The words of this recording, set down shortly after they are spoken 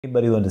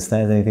Anybody who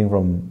understands anything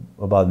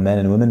about men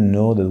and women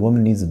know that a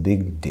woman needs a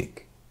big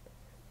dick.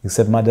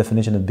 Except my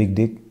definition of big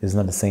dick is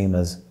not the same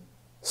as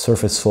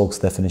surface folks'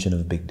 definition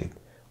of big dick.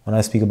 When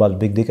I speak about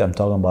big dick, I'm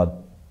talking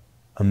about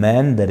a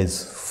man that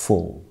is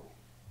full.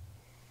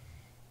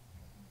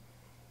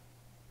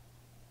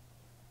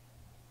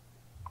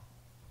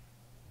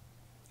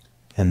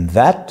 And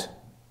that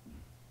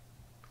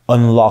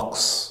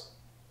unlocks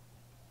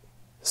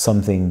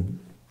something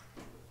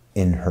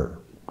in her.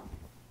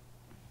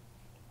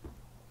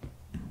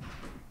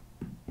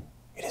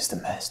 It is the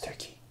master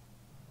key.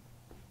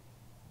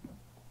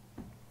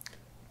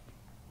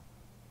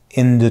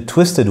 In the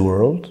twisted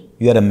world,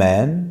 you had a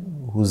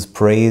man who's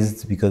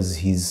praised because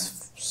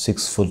he's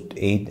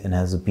 6'8" and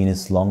has a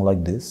penis long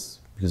like this,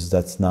 because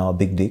that's now a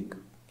big dick.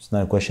 It's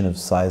not a question of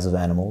size of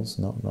animals.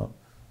 No.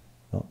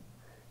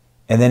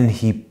 And then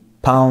he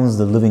pounds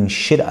the living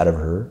shit out of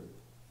her.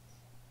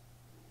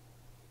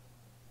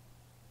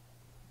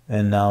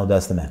 And now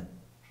that's the man.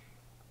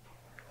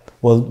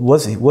 Well,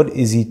 what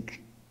is he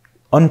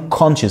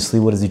unconsciously,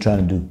 what is he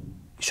trying to do?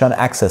 He's trying to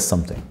access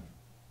something.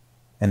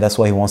 And that's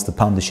why he wants to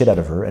pound the shit out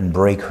of her and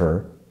break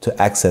her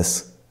to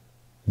access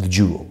the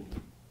jewel.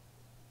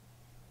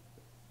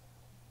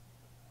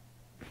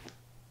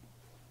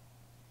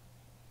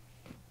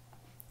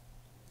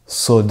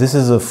 So this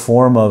is a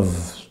form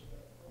of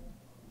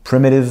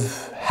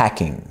primitive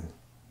hacking.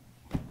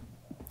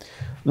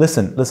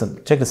 Listen,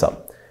 check this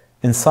out.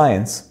 In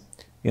science,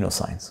 you know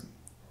science,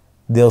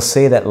 they'll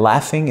say that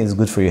laughing is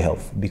good for your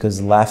health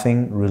because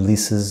laughing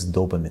releases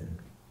dopamine.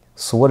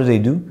 So what do?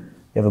 You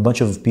have a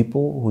bunch of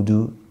people who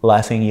do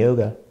laughing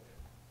yoga.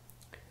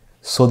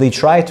 So they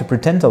try to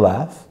pretend to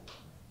laugh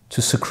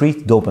to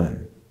secrete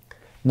dopamine.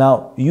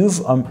 Now,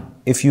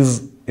 if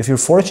you're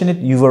fortunate,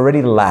 you've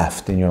already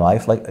laughed in your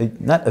life, like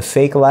not a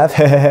fake laugh,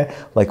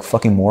 like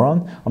fucking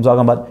moron. I'm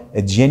talking about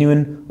a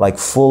genuine, like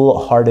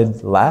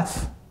full-hearted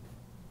laugh.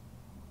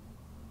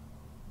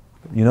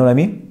 You know what I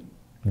mean?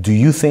 Do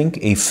you think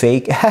a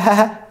fake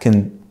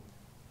can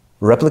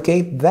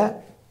replicate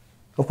that?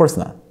 Of course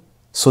not.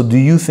 So do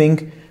you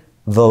think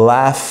the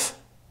laugh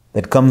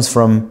that comes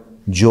from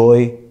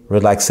joy,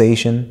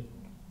 relaxation,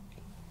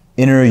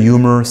 inner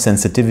humor,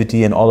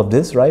 sensitivity, and all of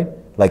this, right?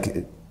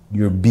 Like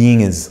your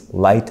being is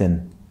light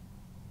and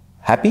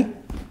happy,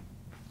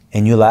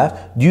 and you laugh.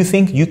 Do you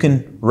think you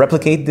can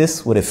replicate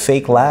this with a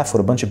fake laugh,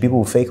 with a bunch of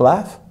people who fake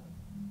laugh?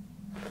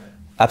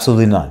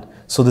 Absolutely not.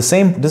 So the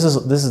same, this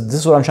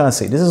is what I'm trying to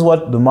say. This is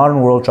what the modern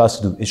world tries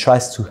to do. It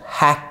tries to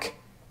hack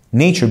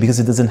nature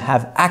because it doesn't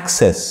have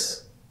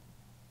access.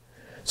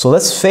 So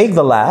let's fake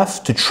the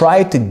laugh to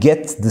try to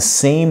get the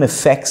same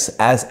effects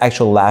as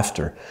actual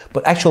laughter.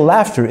 But actual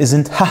laughter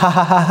isn't ha ha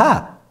ha ha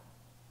ha.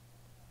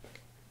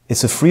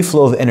 It's a free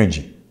flow of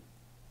energy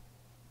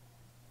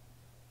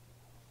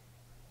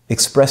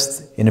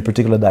expressed in a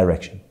particular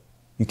direction.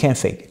 You can't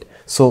fake it.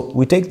 So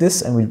we take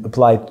this and we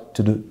apply it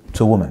to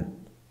a woman.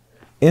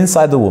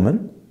 Inside the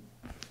woman,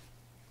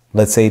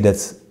 let's say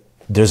that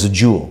there's a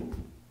jewel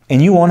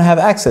and you want to have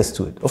access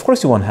to it. Of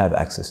course you want to have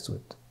access to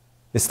it.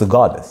 It's the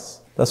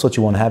goddess. That's what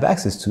you want to have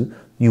access to.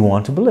 You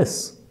want to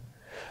bliss.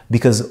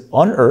 Because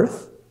on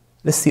earth,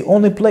 this is the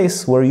only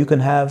place where you can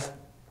have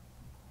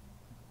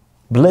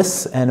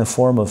bliss and a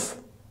form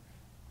of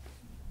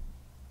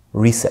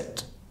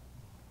reset.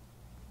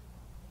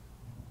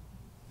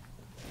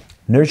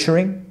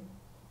 Nurturing.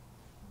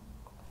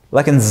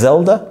 Like in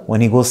Zelda,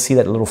 when he goes see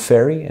that little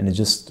fairy and it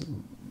just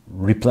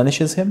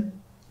replenishes him,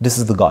 this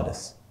is the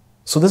goddess.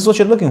 So this is what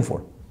you're looking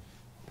for.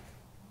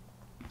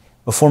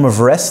 A form of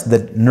rest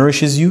that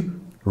nourishes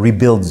you,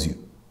 rebuilds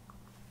you.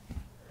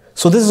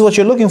 So this is what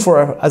you're looking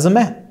for as a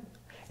man.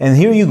 And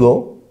here you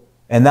go.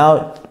 And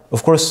now,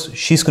 of course,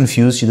 she's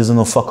confused. She doesn't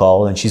know fuck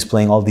all. And she's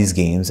playing all these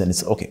games. And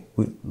it's, okay,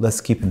 let's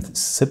keep it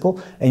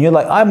simple. And you're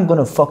like,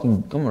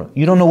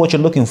 you don't know what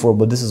you're looking for,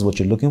 but this is what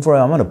you're looking for.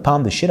 I'm going to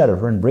pound the shit out of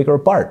her and break her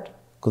apart.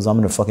 Because I'm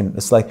going to fucking,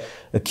 it's like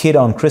a kid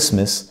on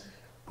Christmas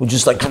who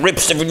just like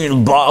rips every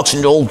little box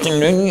and the whole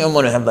thing. I'm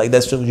going to have like,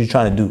 that's what you're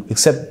trying to do.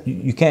 Except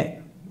you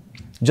can't,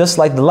 just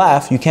like the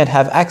laugh, you can't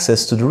have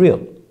access to the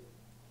real.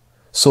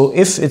 So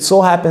if it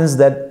so happens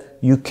that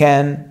you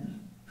can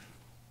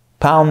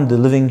pound the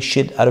living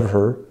shit out of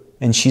her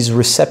and she's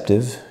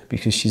receptive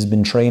because she's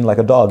been trained like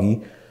a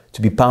doggy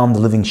to be pound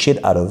the living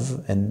shit out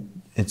of,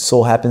 and it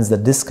so happens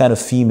that this kind of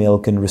female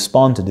can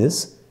respond to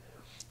this,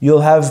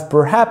 you'll have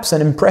perhaps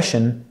an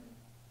impression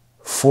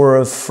for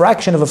a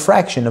fraction of a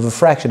fraction of a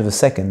fraction of a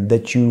second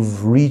that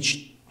you've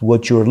reached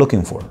what you're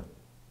looking for.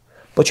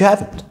 But you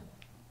haven't.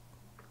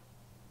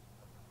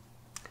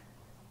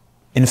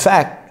 In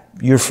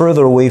fact, you're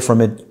further away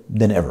from it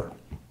than ever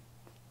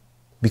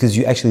because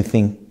you actually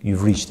think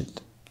you've reached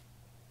it.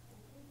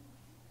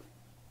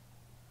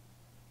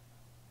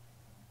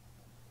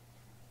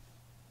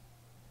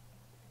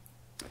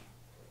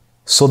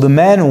 So the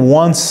man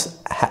wants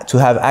to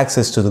have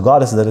access to the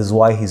goddess. That is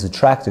why he's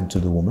attracted to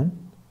the woman.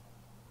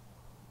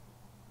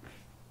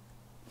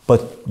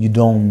 But you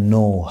don't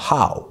know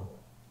how.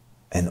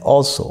 And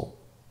also,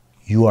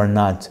 you are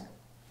not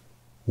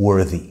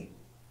worthy.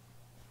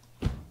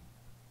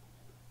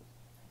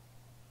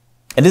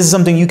 And this is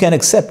something you can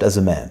accept as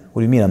a man.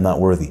 What do you mean I'm not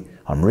worthy?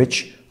 I'm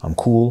rich, I'm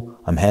cool,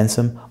 I'm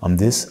handsome, I'm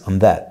this, I'm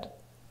that.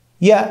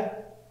 Yeah,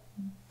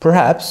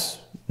 perhaps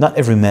not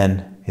every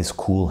man is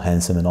cool,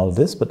 handsome, and all of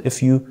this, but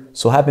if you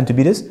so happen to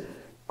be this,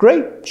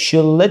 great,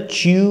 she'll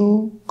let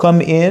you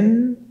come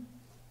in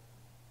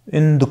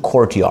the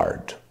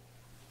courtyard.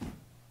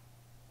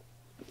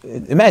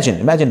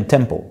 Imagine a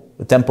temple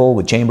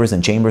with chambers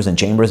and chambers and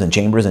chambers and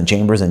chambers and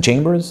chambers and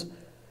chambers,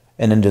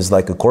 and then there's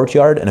like a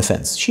courtyard and a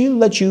fence. She'll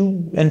let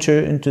you enter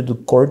into the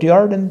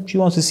courtyard and she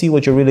wants to see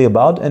what you're really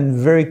about, and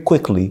very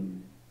quickly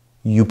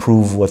you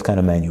prove what kind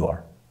of man you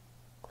are.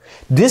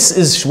 This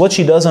is what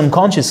she does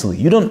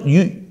unconsciously.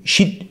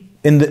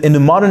 In the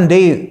modern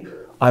day,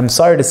 I'm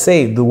sorry to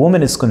say, the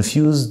woman is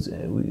confused.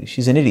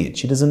 She's an idiot.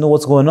 She doesn't know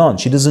what's going on.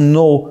 She doesn't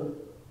know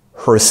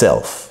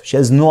herself. She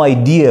has no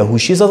idea who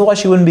she is, otherwise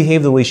she wouldn't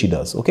behave the way she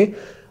does, okay?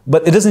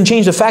 But it doesn't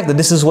change the fact that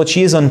this is what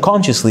she is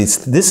unconsciously.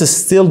 This is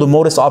still the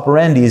modus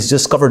operandi, is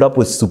just covered up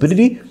with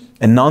stupidity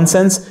and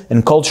nonsense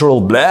and cultural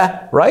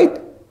blah, right?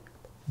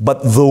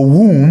 But the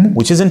womb,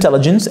 which is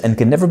intelligence and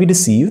can never be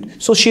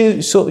deceived, so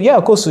you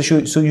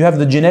have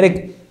the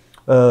genetic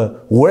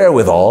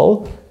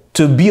wherewithal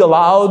to be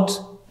allowed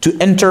to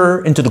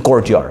enter into the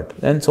courtyard.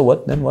 And so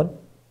what? Then what?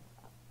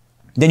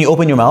 Then you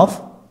open your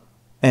mouth,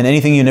 and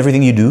anything and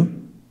everything you do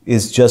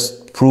is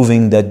just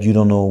proving that you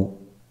don't know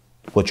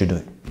what you're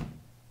doing.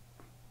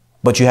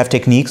 But you have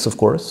techniques, of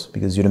course,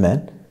 because you're the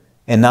man.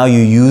 And now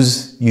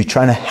you're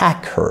trying to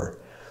hack her.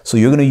 So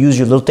you're going to use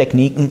your little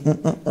technique. Right?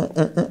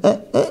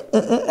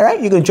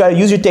 You're going to try to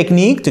use your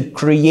technique to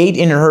create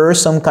in her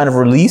some kind of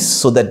release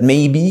so that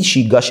maybe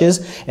she gushes.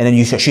 And then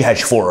you say, she has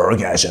 4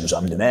 orgasms.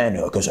 I'm the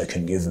man because I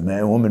can give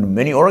a woman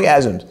many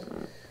orgasms.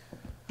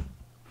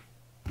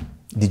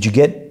 Did you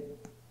get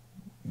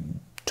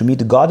to meet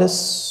the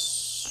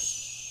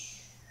goddess?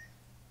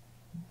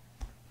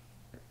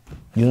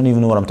 You don't even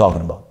know what I'm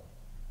talking about.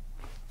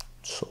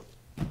 So,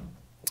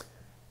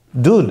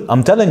 dude,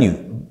 I'm telling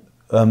you,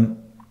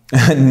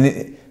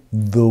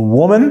 the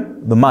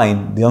woman, the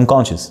mind, the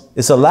unconscious,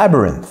 it's a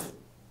labyrinth.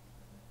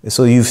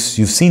 So you've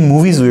seen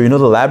movies where, you know,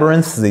 the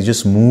labyrinth, they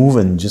just move,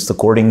 and just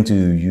according to,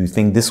 you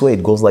think this way,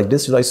 it goes like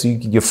this, so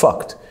you're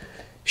fucked.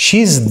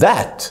 She's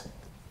that.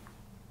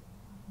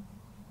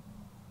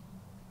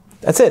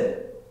 That's it.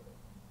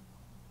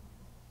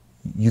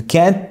 You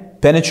can't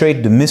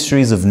penetrate the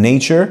mysteries of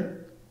nature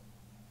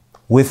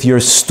with your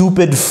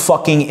stupid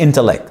fucking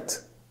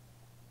intellect.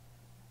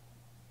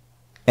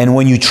 And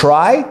when you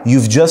try,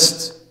 you've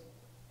just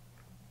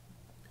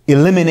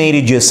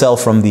eliminated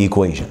yourself from the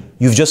equation.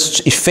 You've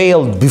just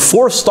failed.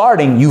 Before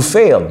starting, you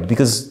failed,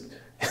 because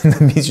the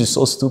means you're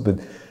so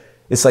stupid.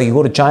 It's like you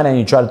go to China and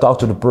you try to talk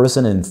to the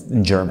person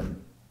in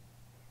German.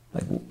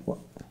 Like, what?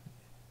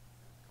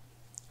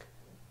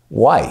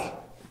 Why?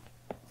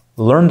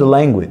 Learn the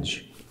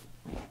language.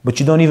 But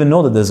you don't even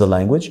know that there's a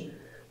language.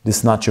 This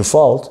is not your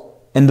fault.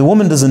 And the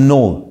woman doesn't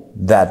know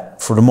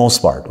that for the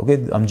most part,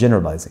 okay? I'm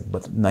generalizing,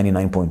 but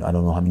 99 point, I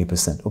don't know how many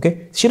 %,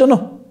 okay? She don't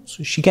know.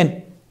 So she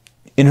can't,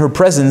 in her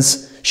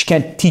presence, she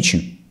can't teach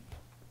you.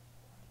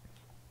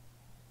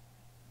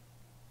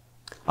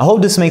 I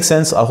hope this makes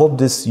sense. I hope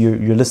this,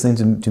 you're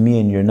listening to me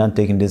and you're not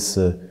taking this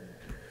in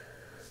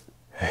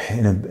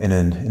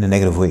a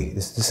negative way.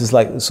 This is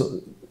like,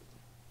 so,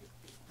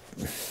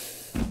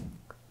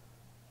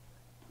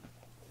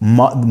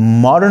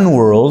 modern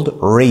world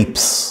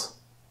rapes.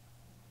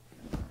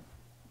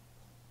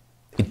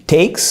 It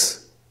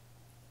takes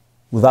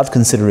without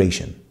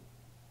consideration.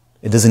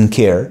 It doesn't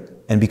care.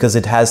 And because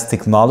it has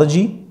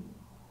technology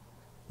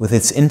with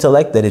its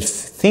intellect, that it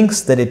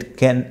thinks that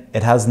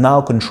it has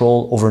now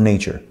control over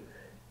nature.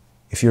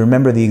 If you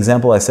remember the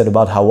example I said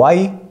about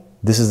Hawaii,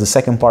 this is the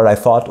second part I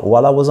thought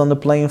while I was on the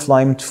plane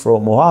flying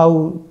from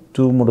Oahu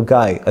to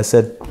Molokai. I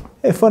said,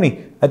 hey,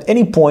 funny, at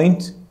any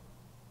point,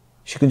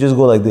 she can just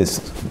go like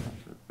this.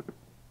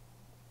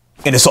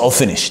 And it's all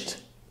finished.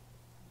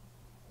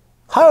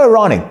 How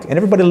ironic. And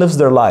everybody lives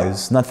their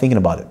lives not thinking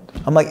about it.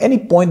 I'm like, any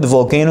point the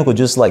volcano could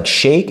just like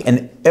shake,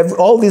 and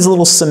all these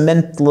little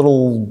cement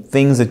little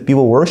things that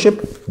people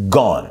worship,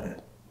 gone.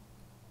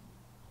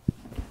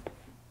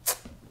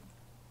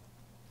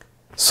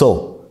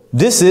 So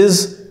this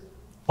is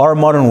our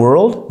modern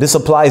world. This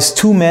applies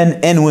to men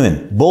and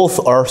women.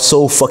 Both are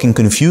so fucking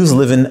confused,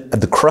 living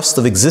at the crust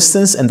of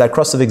existence, and that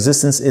crust of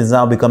existence is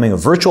now becoming a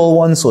virtual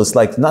one. So it's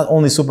like not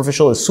only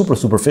superficial, it's super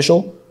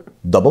superficial,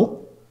 double.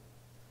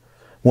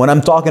 When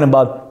I'm talking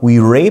about we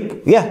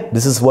rape, yeah,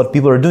 this is what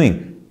people are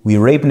doing. We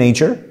rape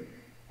nature.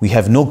 We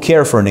have no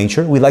care for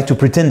nature. We like to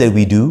pretend that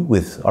we do,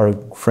 with our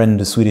friend,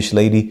 the Swedish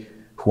lady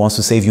who wants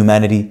to save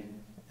humanity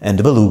and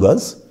the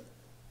belugas.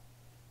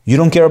 You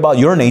don't care about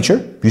your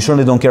nature. You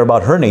certainly don't care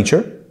about her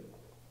nature.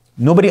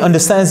 Nobody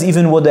understands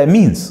even what that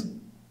means.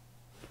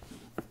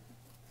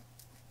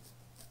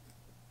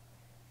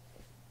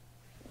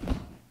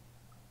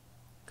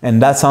 And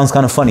that sounds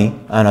kind of funny.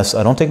 And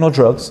I don't take no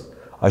drugs,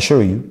 I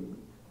assure you.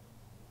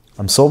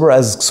 I'm sober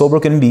as sober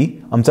can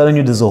be. I'm telling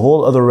you, there's a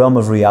whole other realm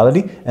of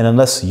reality. And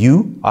unless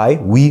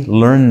we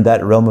learn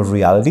that realm of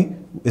reality,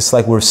 it's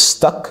like we're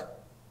stuck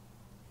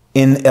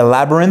in a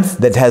labyrinth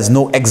that has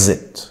no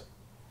exit.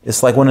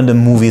 It's like one of the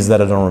movies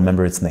that I don't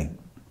remember its name.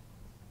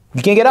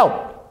 You can't get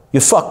out.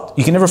 You're fucked.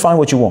 You can never find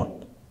what you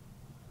want.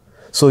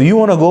 So you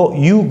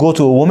go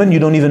to a woman, you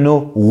don't even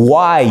know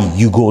why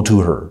you go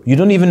to her. You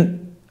don't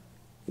even,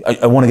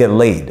 I want to get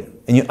laid.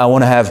 And I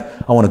want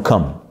to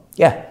come.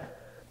 Yeah.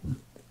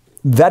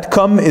 That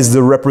come is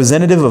the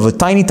representative of a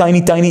tiny,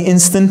 tiny, tiny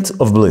instant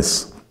of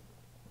bliss.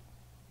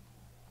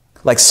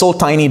 Like so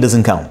tiny it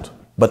doesn't count.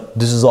 But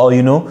this is all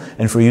you know,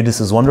 and for you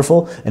this is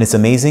wonderful, and it's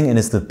amazing, and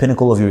it's the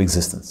pinnacle of your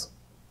existence.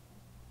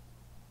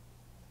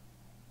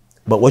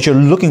 But what you're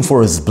looking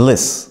for is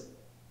bliss.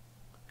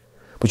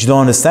 But you don't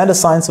understand the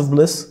science of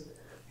bliss,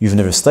 you've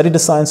never studied the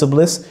science of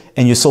bliss,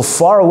 and you're so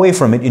far away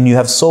from it, and you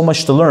have so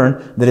much to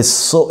learn, that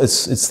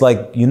it's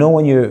like, you know,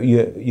 when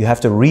you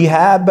have to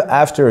rehab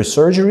after a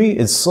surgery,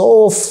 it's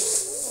so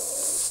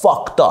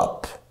fucked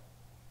up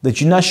that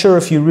you're not sure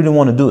if you really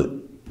want to do it.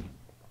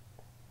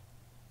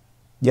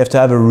 You have to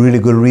have a really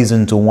good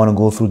reason to want to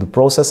go through the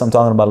process. I'm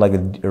talking about like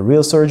a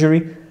real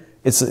surgery.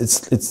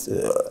 It's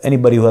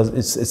anybody who has,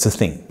 it's a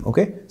thing,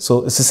 okay?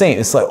 So it's the same.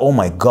 It's like, oh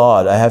my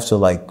God, I have to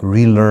like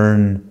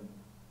relearn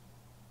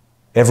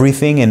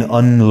everything and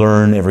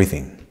unlearn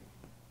everything.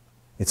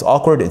 It's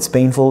awkward, it's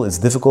painful, it's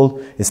difficult,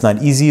 it's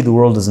not easy, the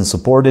world doesn't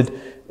support it.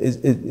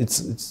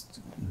 It's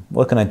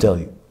what can I tell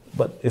you?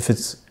 But if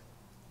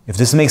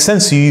this makes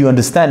sense to you, you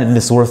understand it, and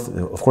it's worth,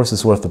 of course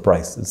it's worth the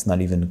price. It's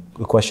not even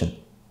a question.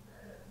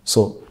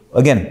 So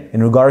again,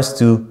 in regards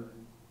to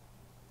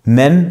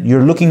men,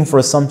 you're looking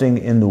for something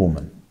in the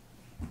woman.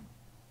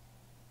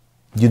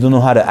 You don't know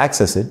how to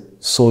access it,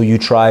 so you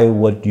try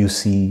what you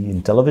see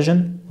in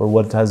television or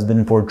what has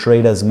been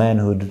portrayed as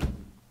manhood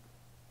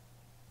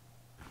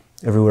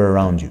everywhere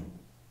around you.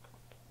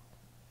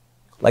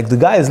 Like the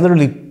guy is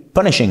literally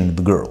punishing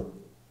the girl.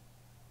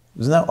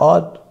 Isn't that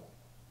odd?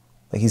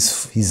 Like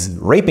he's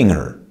raping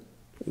her.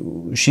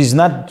 She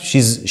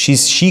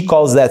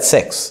calls that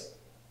sex.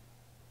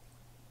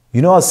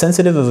 You know how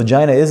sensitive a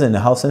vagina is and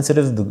how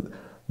sensitive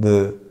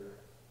the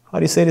how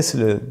do you say this?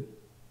 The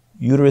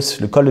uterus,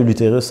 le col de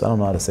l'utérus, I don't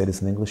know how to say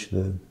this in English.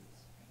 The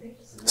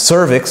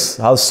cervix,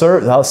 how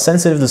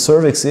sensitive the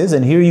cervix is,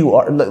 and here you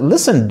are.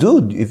 Listen,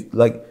 dude,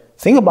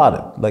 think about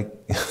it.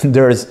 Like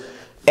there's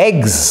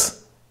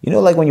eggs. You know,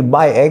 like when you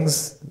buy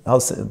eggs,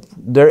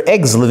 there are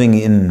eggs living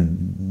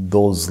in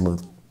those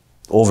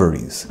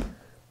ovaries.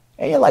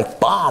 And you're like,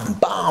 bam,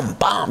 bam,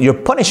 bam. You're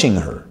punishing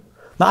her.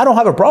 Now, I don't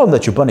have a problem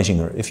that you're punishing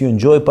her. If you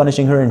enjoy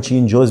punishing her and she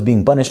enjoys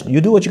being punished,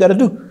 you do what you got to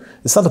do.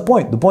 It's not the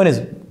point. The point is,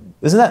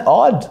 isn't that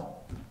odd?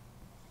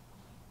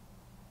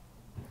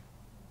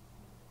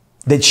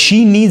 That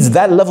she needs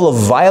that level of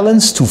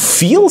violence to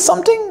feel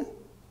something?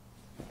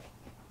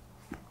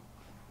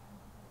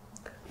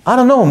 I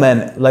don't know,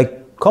 man.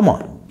 Like, come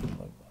on.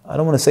 I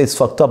don't want to say it's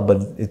fucked up,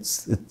 but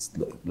it's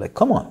like,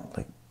 come on.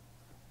 Like,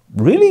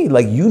 really?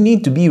 Like, you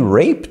need to be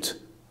raped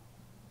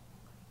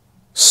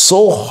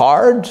so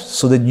hard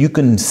so that you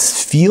can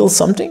feel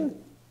something?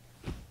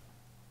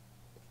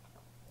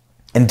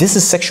 And this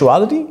is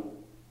sexuality?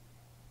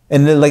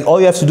 And then like all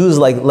you have to do is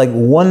like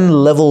one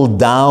level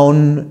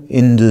down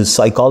in the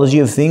psychology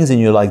of things,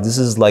 and you're like, this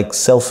is like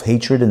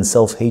self-hatred and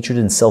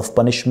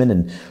self-punishment,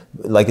 and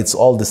like it's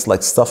all this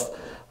like stuff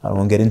I don't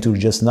want to get into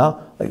just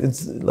now. Like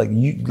it's like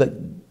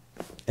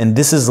and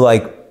this is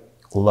like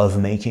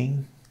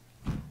love-making.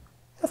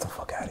 Get the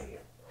fuck out of here.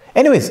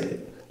 Anyways,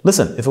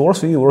 listen, if it works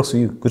for you, it works for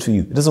you. Good for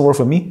you. It doesn't work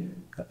for me,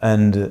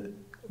 and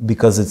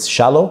because it's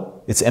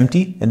shallow, it's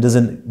empty, and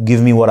doesn't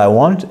give me what I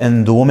want,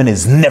 and the woman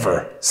is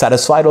never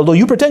satisfied. Although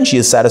you pretend she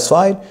is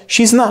satisfied,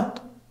 she's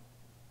not.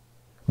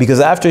 Because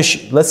after,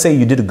 let's say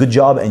you did a good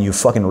job and you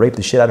fucking raped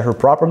the shit out of her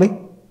properly,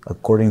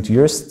 according to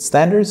your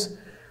standards,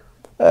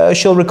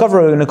 she'll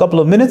recover in a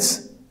couple of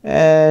minutes,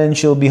 and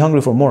she'll be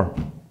hungry for more.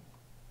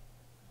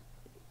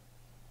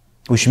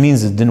 Which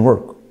means it didn't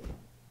work.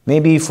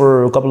 Maybe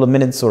for a couple of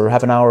minutes or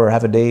half an hour or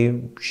half a day,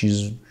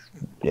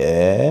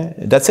 yeah,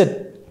 that's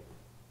it.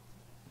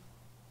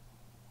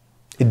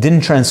 It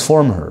didn't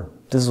transform her.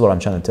 This is what I'm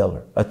trying to tell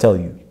her. I tell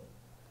you.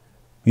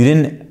 You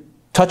didn't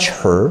touch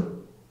her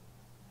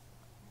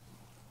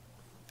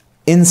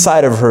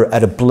inside of her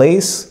at a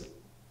place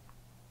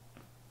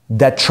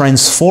that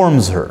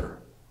transforms her.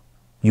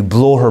 You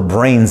blow her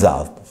brains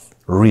out,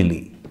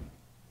 really.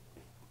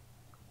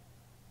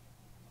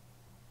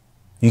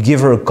 You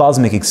give her a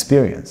cosmic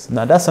experience.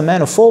 Now that's a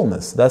man of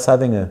fullness. That's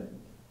having a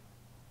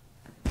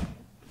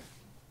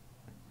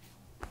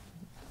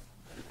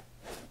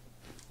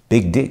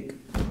big dick.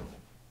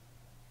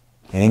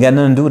 It ain't got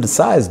nothing to do with the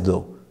size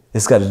though.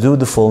 It's got to do with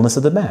the fullness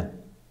of the man.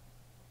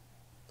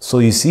 So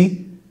you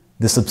see,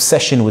 this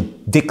obsession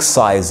with dick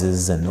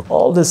sizes and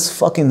all this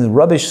fucking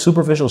rubbish,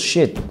 superficial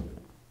shit.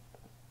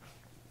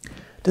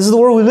 This is the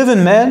world we live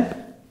in,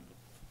 man.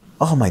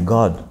 Oh my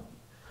God.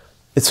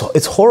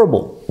 It's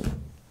horrible.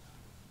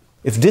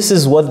 If this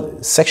is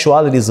what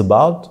sexuality is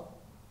about,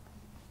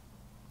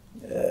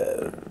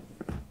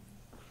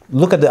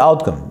 look at the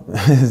outcome.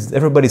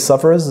 Everybody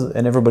suffers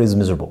and everybody's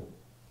miserable.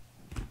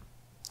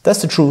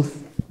 That's the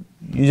truth.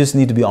 You just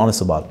need to be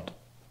honest about it.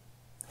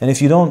 And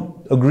if you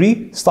don't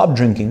agree, stop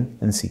drinking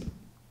and see.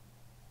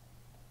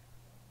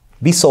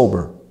 Be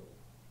sober.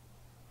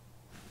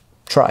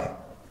 Try.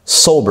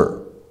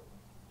 Sober.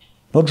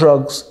 No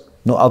drugs,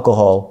 no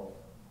alcohol.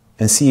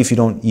 And see if you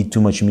don't eat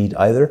too much meat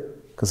either,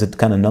 because it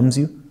kind of numbs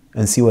you.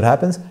 And see what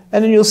happens.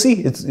 And then you'll see,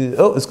 it's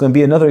going to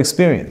be another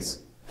experience.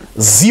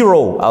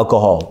 Zero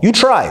alcohol. You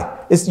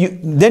try.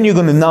 Then you're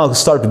going to now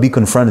start to be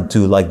confronted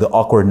to like the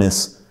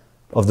awkwardness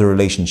of the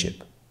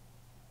relationship.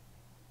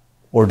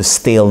 Or the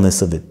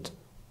staleness of it.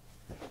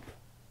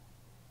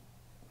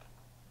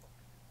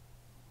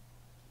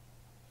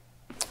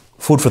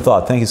 Food for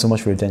thought. Thank you so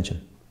much for your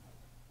attention.